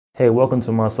Hey, welcome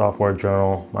to my software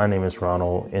journal. My name is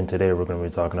Ronald, and today we're going to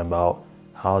be talking about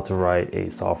how to write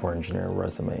a software engineering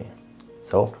resume.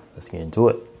 So let's get into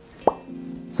it.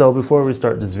 So before we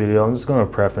start this video, I'm just going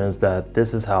to preface that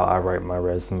this is how I write my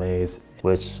resumes,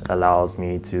 which allows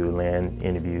me to land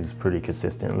interviews pretty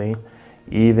consistently,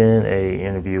 even an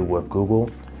interview with Google.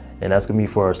 And that's gonna be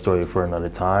for a story for another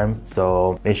time.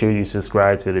 So make sure you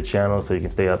subscribe to the channel so you can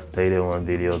stay updated on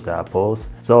videos that I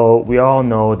post. So we all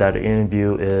know that the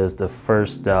interview is the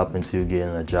first step into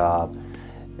getting a job.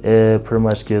 It pretty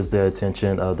much gets the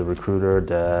attention of the recruiter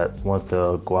that wants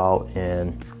to go out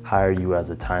and hire you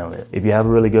as a talent. If you have a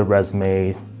really good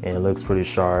resume and it looks pretty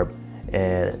sharp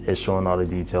and it's showing all the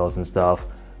details and stuff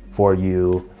for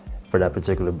you for that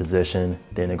particular position,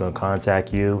 then they're gonna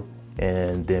contact you,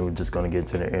 and then we're just going to get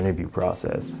into the interview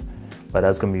process. But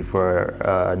that's going to be for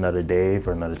another day,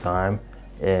 for another time,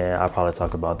 and I'll probably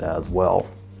talk about that as well.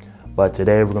 But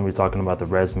today we're going to be talking about the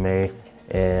resume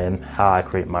and how I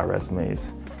create my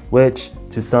resumes, which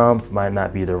to some might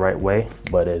not be the right way,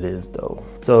 but it is though.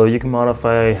 So you can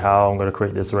modify how I'm going to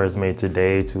create this resume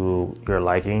today to your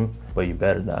liking, but you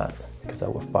better not, because I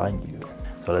will find you.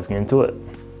 So let's get into it.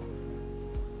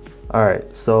 All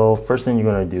right, so first thing you're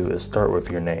gonna do is start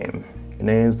with your name. Your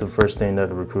name is the first thing that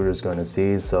the recruiter is gonna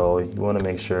see, so you wanna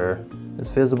make sure it's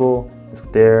visible, it's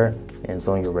there, and it's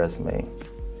on your resume.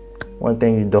 One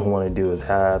thing you don't wanna do is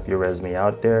have your resume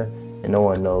out there and no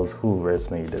one knows who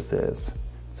resume this is.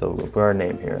 So we'll put our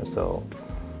name here. So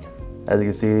as you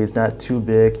can see, it's not too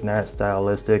big, not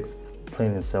stylistic, it's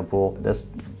plain and simple. That's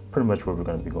pretty much what we're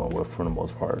going to be going with for the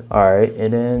most part. All right,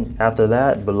 and then after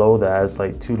that, below that, it's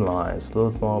like two lines,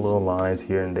 small little lines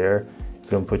here and there. It's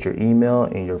going to put your email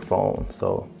and your phone.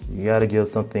 So you got to give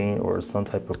something or some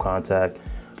type of contact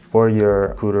for your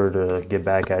recruiter to get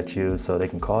back at you so they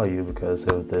can call you because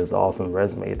of this awesome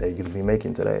resume that you're going to be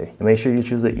making today. And make sure you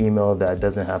choose an email that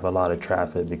doesn't have a lot of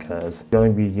traffic because you're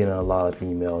going to be getting a lot of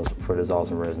emails for this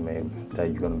awesome resume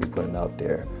that you're going to be putting out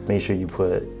there. Make sure you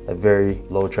put a very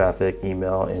low traffic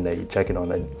email and that you check it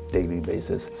on a daily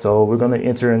basis. So we're going to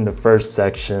enter in the first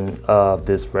section of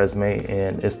this resume,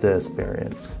 and it's the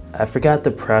experience. I forgot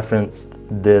to preference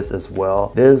this as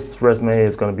well. This resume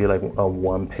is going to be like a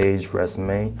one-page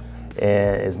resume,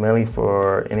 and it's mainly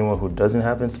for anyone who doesn't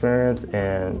have experience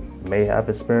and may have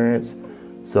experience.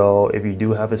 So if you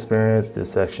do have experience,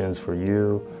 this section is for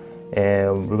you.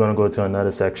 And we're going to go to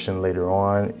another section later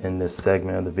on in this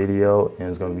segment of the video, and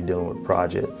it's going to be dealing with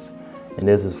projects. And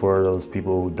this is for those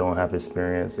people who don't have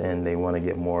experience and they want to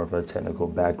get more of a technical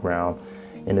background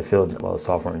in the field of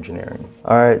software engineering.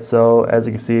 All right, so as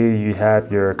you can see, you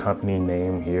have your company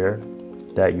name here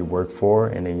that you work for,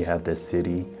 and then you have the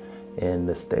city and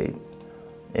the state.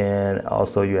 And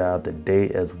also you have the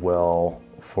date as well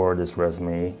for this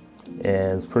resume.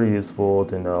 And it's pretty useful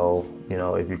to know,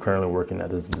 if you're currently working at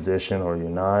this position or you're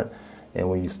not, and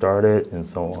when you started and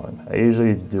so on. I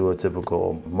usually do a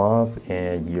typical month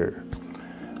and year.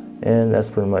 And that's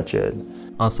pretty much it.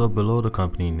 Also, below the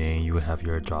company name, you have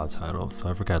your job title. So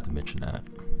I forgot to mention that.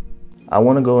 I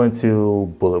want to go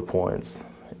into bullet points.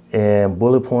 And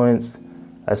bullet points,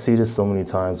 I see this so many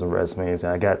times in resumes,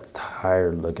 and I got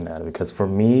tired looking at it because for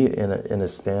me,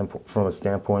 from a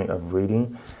standpoint of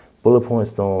reading, bullet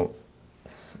points don't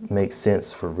make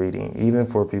sense for reading, even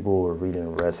for people who are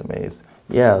reading resumes.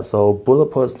 Yeah, so bullet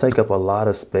points take up a lot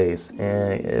of space,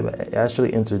 and it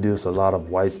actually introduces a lot of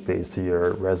white space to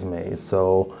your resume.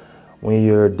 So when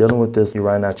you're dealing with this, you're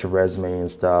writing out your resume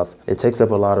and stuff, it takes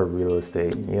up a lot of real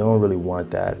estate. You don't really want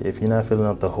that. If you're not filling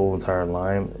up the whole entire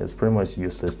line, it's pretty much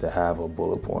useless to have a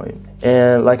bullet point.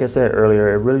 And like I said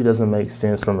earlier, it really doesn't make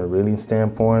sense from a reading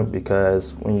standpoint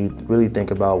because when you really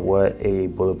think about what a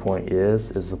bullet point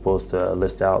is, it's supposed to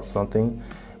list out something.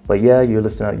 But yeah, you're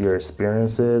listing out your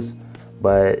experiences,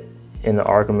 but in the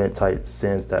argument type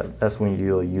sense, that's when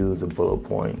you'll use a bullet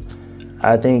point.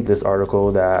 I think this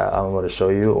article that I'm going to show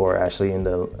you, or actually in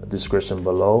the description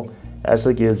below,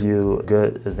 actually gives you a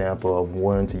good example of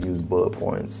when to use bullet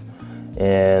points.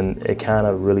 And it kind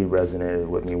of really resonated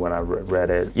with me when I read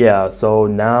it. Yeah, so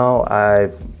now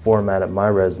I've formatted my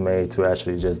resume to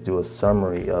actually just do a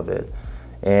summary of it.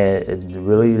 And it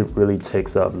really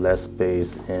takes up less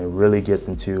space and really gets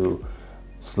into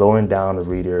slowing down the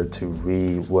reader to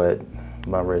read what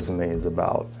my resume is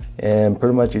about. And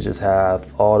pretty much you just have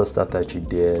all the stuff that you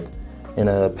did in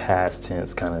a past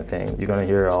tense kind of thing. You're gonna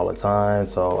hear it all the time.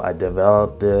 So I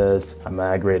developed this, I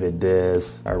migrated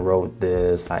this, I wrote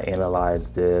this, I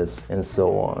analyzed this, and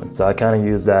so on. So I kind of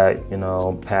use that,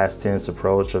 past tense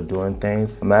approach of doing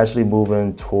things. I'm actually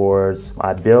moving towards,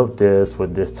 I built this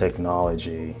with this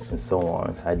technology and so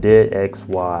on. I did X,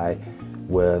 Y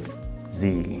with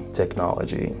Z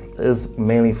technology. It's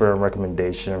mainly for a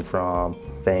recommendation from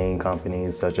FANG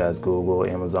companies such as Google,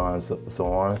 Amazon,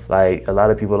 so on. Like a lot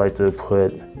of people like to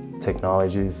put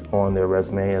technologies on their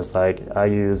resume. It's like I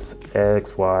use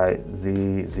X, Y, Z,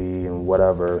 and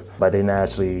whatever, but they didn't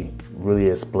actually really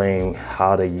explain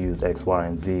how to use X, Y,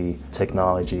 and Z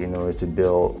technology in order to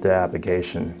build the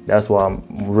application. That's why I'm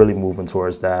really moving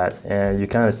towards that, and you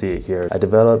kind of see it here. I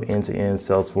develop end-to-end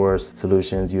Salesforce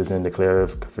solutions using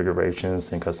declarative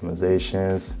configurations and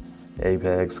customizations,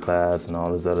 Apex class, and all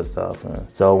this other stuff.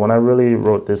 So when I really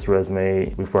wrote this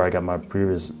resume before I got my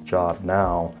previous job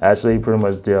now, I actually pretty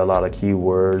much did a lot of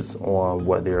keywords on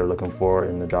what they're looking for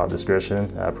in the job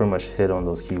description. I pretty much hit on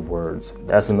those keywords.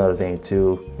 That's another thing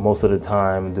too. Most of the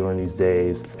time during these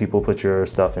days, people put your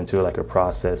stuff into like a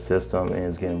process system and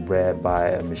it's getting read by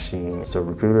a machine. So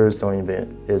recruiters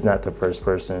is not the first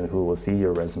person who will see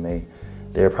your resume.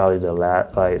 They're probably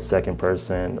the second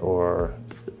person or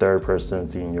third person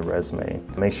seeing your resume.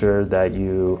 Make sure that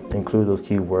you include those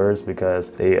keywords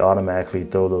because they automatically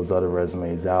throw those other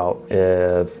resumes out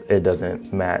if it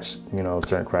doesn't match,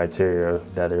 certain criteria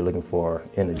that they're looking for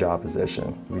in the job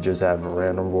position. You just have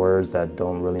random words that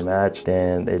don't really match,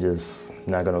 then they're just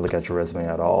not gonna look at your resume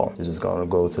at all. They're just gonna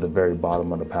go to the very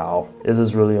bottom of the pile. This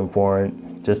is really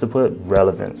important, just to put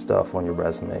relevant stuff on your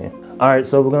resume. All right,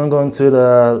 so we're gonna go into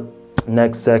the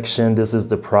next section. This is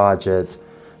the projects.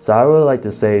 So I really like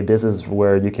to say this is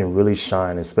where you can really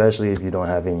shine, especially if you don't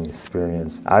have any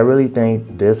experience. I really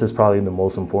think this is probably the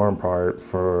most important part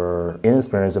for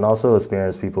inexperienced and also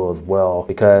experienced people as well,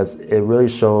 because it really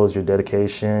shows your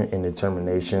dedication and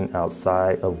determination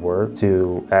outside of work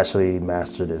to actually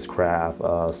master this craft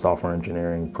of software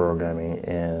engineering, programming,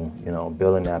 and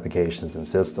building applications and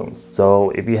systems.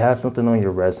 So if you have something on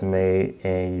your resume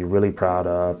and you're really proud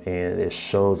of, and it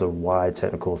shows a wide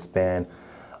technical span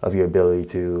of your ability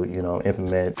to,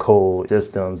 implement code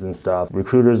systems and stuff,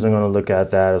 recruiters are going to look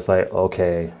at that. It's like,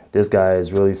 okay, this guy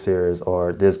is really serious,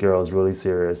 or this girl is really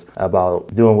serious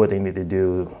about doing what they need to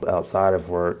do outside of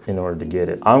work in order to get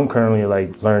it. I'm currently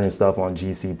learning stuff on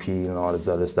GCP and all this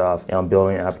other stuff, and I'm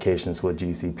building applications with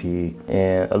GCP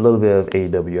and a little bit of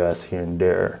AWS here and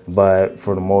there. But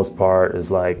for the most part,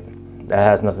 it's that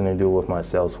has nothing to do with my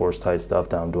Salesforce type stuff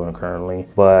that I'm doing currently,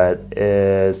 but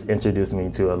it's introduced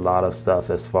me to a lot of stuff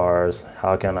as far as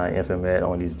how can I implement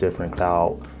on these different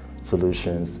cloud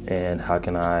solutions, and how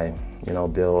can I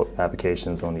build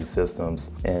applications on these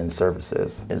systems and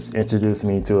services. It's introduced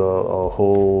me to a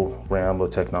whole realm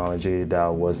of technology that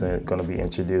wasn't going to be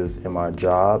introduced in my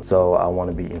job. So I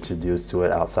want to be introduced to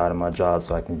it outside of my job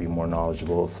so I can be more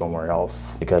knowledgeable somewhere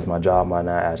else, because my job might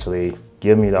not actually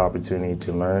give me the opportunity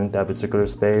to learn that particular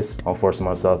space. I'm forcing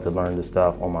myself to learn this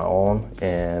stuff on my own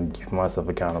and keep myself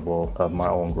accountable of my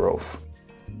own growth.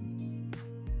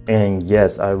 And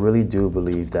yes, I really do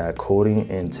believe that coding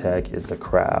in tech is a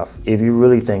craft. If you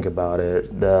really think about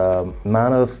it, the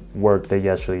amount of work that you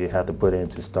actually have to put in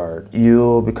to start,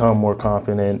 you'll become more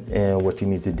confident in what you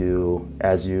need to do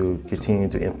as you continue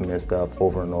to implement stuff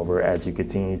over and over, as you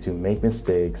continue to make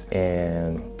mistakes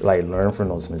and learn from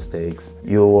those mistakes.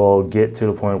 You will get to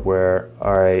the point where,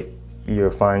 all right,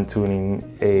 you're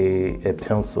fine-tuning a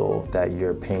pencil that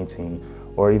you're painting,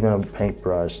 or even a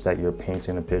paintbrush that you're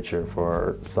painting a picture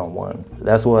for someone.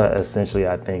 That's what essentially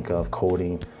I think of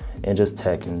coding and just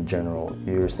tech in general.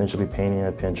 You're essentially painting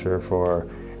a picture for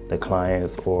the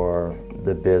clients or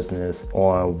the business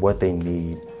on what they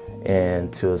need,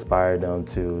 and to inspire them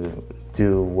to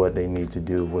do what they need to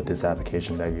do with this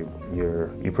application that you're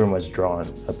pretty much drawing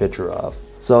a picture of.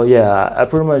 So yeah, I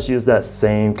pretty much use that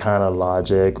same kind of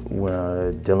logic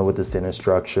when dealing with the sentence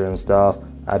structure and stuff.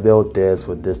 I built this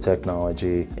with this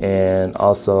technology, and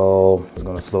also it's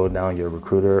going to slow down your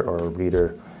recruiter or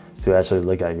reader to actually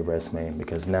look at your resume,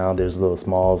 because now there's little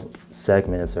small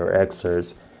segments or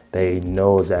excerpts they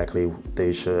know exactly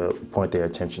they should point their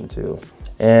attention to.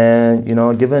 And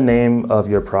give a name of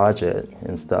your project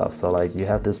and stuff. So you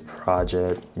have this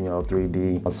project,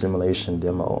 3D simulation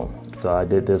demo. So I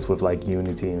did this with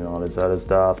Unity and all this other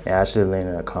stuff. I actually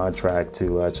landed a contract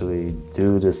to actually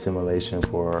do this simulation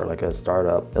for a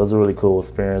startup. It was a really cool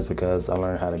experience because I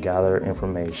learned how to gather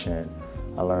information.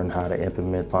 I learned how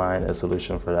to find a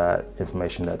solution for that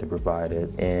information that they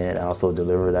provided, and I also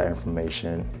delivered that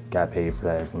information, got paid for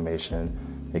that information,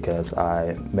 because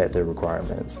I met their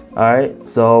requirements. All right,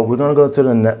 so we're gonna go to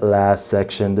the last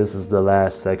section. This is the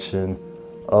last section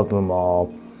of them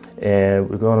all, and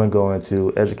we're gonna go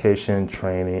into education,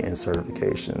 training, and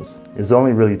certifications. There's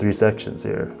only really 3 sections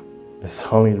here. It's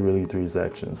only really 3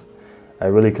 sections. I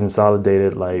really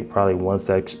consolidated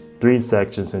probably 3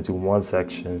 sections into 1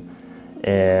 section,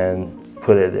 and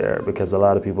put it there, because a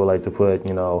lot of people like to put,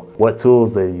 you know, what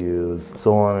tools they use,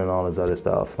 so on and all this other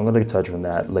stuff. I'm going to touch on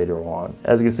that later on.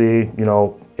 As you can see, you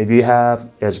know, if you have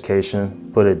education,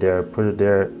 put it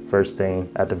there first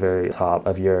thing at the very top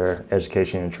of your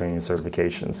education and training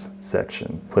certifications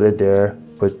section. Put it there.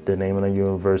 Put the name of the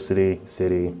university,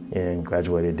 city, and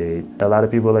graduated date. A lot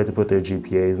of people like to put their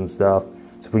GPAs and stuff.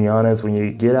 To be honest, when you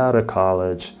get out of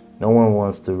college, no one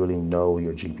wants to really know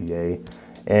your GPA.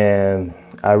 And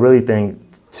I really think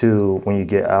too, when you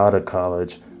get out of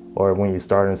college or when you're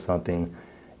starting something,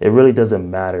 it really doesn't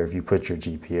matter if you put your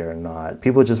GPA or not.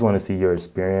 People just want to see your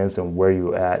experience and where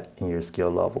you're at in your skill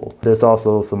level. There's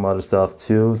also some other stuff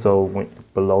too. So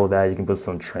below that, you can put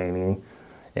some training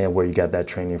and where you got that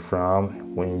training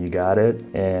from, when you got it,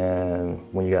 and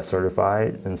when you got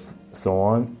certified, and so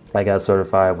on. I got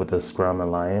certified with the Scrum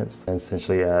Alliance,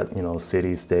 essentially at, you know,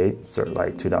 City State,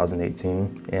 like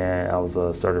 2018, and I was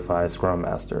a certified Scrum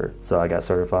Master. So I got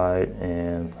certified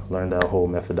and learned that whole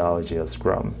methodology of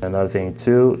Scrum. Another thing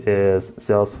too is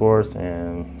Salesforce,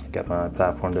 and I got my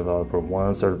Platform Developer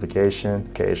 1 certification.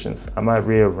 I might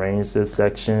rearrange this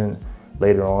section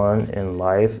later on in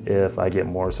life if I get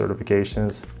more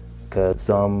certifications, because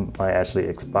some might actually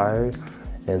expire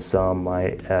and some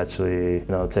might actually, you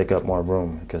know, take up more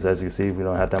room, because as you see, we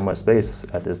don't have that much space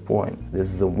at this point.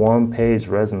 This is a one-page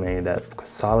resume that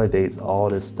consolidates all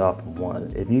this stuff in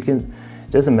one. If you can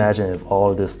just imagine if all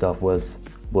of this stuff was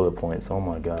bullet points, oh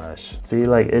my gosh. See,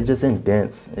 like, it just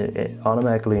indents, it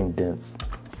automatically indents.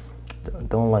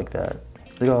 Don't like that.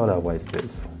 Look at all that white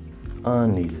space.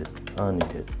 Unneeded.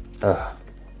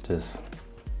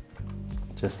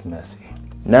 Just messy.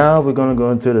 Now we're gonna go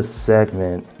into the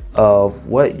segment of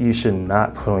what you should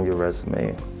not put on your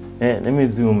resume. And let me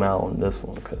zoom out on this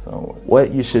one, because I don't want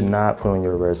what you should not put on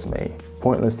your resume.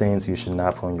 Pointless things you should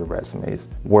not put on your resumes.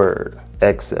 Word,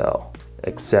 Excel,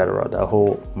 etc. That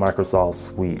whole Microsoft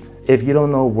suite. If you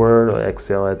don't know Word or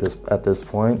Excel at this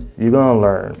point, you're gonna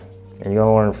learn, and you're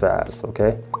gonna learn fast,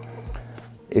 okay?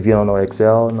 If you don't know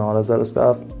Excel and all this other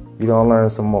stuff, you're gonna learn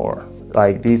some more.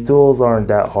 Like, these tools aren't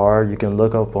that hard. You can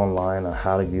look up online on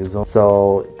how to use them.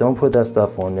 So don't put that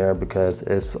stuff on there, because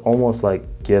it's almost like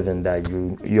given that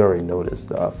you already know this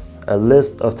stuff. A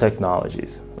list of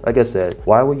technologies. Like I said,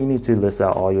 why would you need to list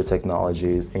out all your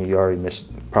technologies and you already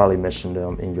probably mentioned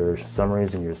them in your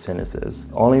summaries and your sentences?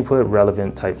 Only put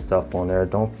relevant type stuff on there.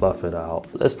 Don't fluff it out.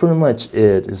 That's pretty much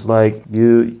it. It's like,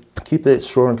 you keep it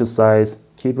short and concise.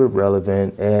 Keep it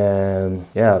relevant, and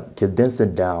yeah, condense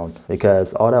it down,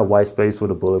 because all that white space with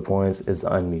the bullet points is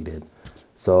unneeded.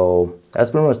 So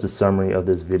that's pretty much the summary of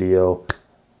this video.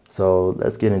 So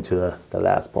let's get into the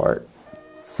last part.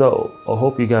 So I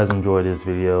hope you guys enjoyed this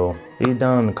video. Leave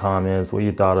down in the comments what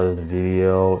you thought of the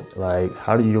video. Like,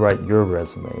 how do you write your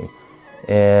resume?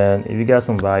 And if you got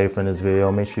some value from this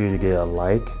video, make sure you get a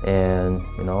like, and,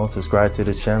 you know, subscribe to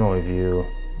this channel if you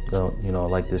don't, you know,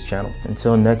 like this channel.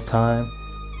 Until next time,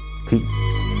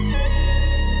 peace.